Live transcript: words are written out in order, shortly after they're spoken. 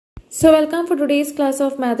So welcome for today's class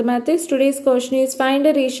of mathematics. Today's question is find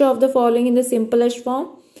a ratio of the following in the simplest form.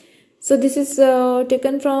 So this is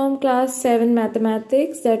taken from class 7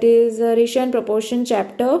 mathematics, that is ratio and proportion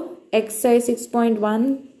chapter, exercise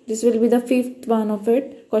 6.1. This will be the fifth one of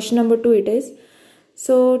it. Question number 2 it is.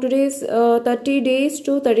 So today's 30 days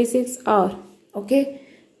to 36 hour. Okay.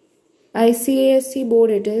 ICASE board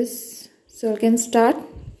it is. So I can start.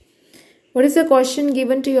 What is the question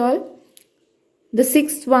given to you all? The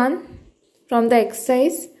sixth one from the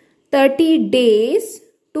exercise, 30 days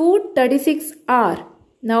to 36 hour.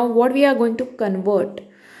 Now what we are going to convert?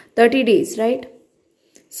 30 days, right?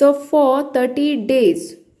 So for 30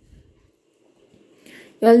 days,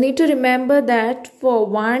 you all need to remember that for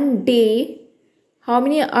one day, how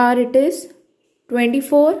many hour it is?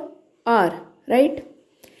 24 hour, right?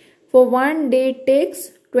 For one day it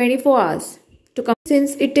takes 24 hours to come.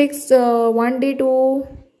 Since it takes one day to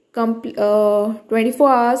 24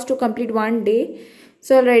 hours to complete one day,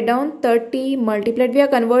 so I'll write down 30 multiplied, we are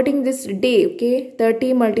converting this day, okay,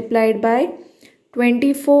 30 multiplied by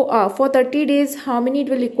 24 hours. For 30 days how many it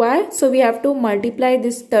will require? So we have to multiply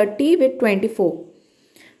this 30 with 24,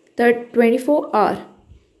 24 hour,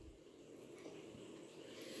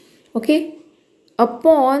 okay,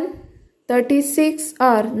 upon 36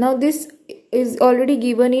 hour. Now this is already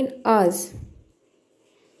given in hours.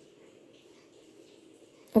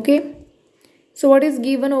 Okay, so what is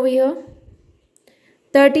given over here?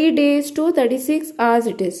 30 days to 36 hours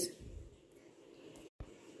it is.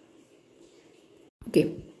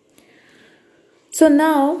 Okay, so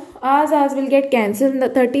now hours will get cancelled. The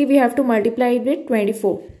 30 we have to multiply it with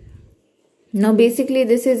 24. Now basically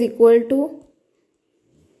this is equal to,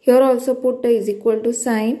 here also put is equal to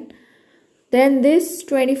sign. Then this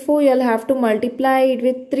 24 you'll have to multiply it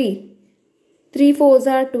with 3. 3 4s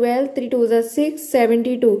are 12, 3 2s are 6,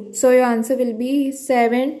 72. So your answer will be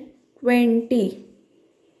 720.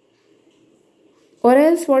 Or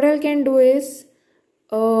else what I can do is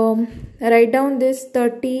write down this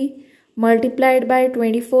 30 multiplied by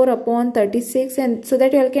 24 upon 36, and so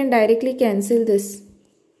that you all can directly cancel this.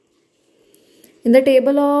 In the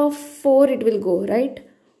table of 4 it will go, right?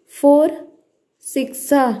 4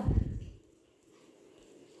 6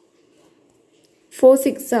 4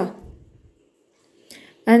 6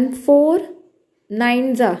 and 4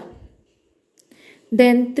 9s are,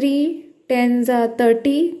 then 3 10s are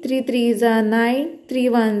 30, 3 3s are 9, 3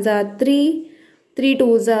 1s are 3, 3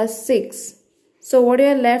 2s are 6. So what you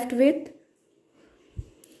are left with?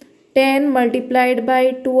 10 multiplied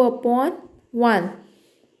by 2 upon 1.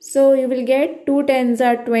 So you will get 2 10s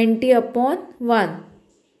are 20 upon 1.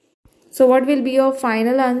 So what will be your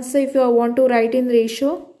final answer if you want to write in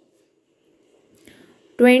ratio?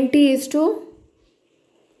 20 is to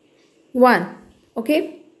 1.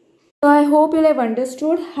 Okay. So I hope you have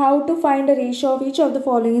understood how to find a ratio of each of the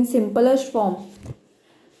following in simplest form.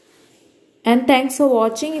 And thanks for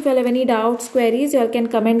watching. If you have any doubts, queries, you all can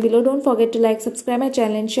comment below. Don't forget to like, subscribe my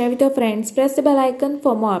channel and share with your friends. Press the bell icon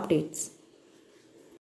for more updates.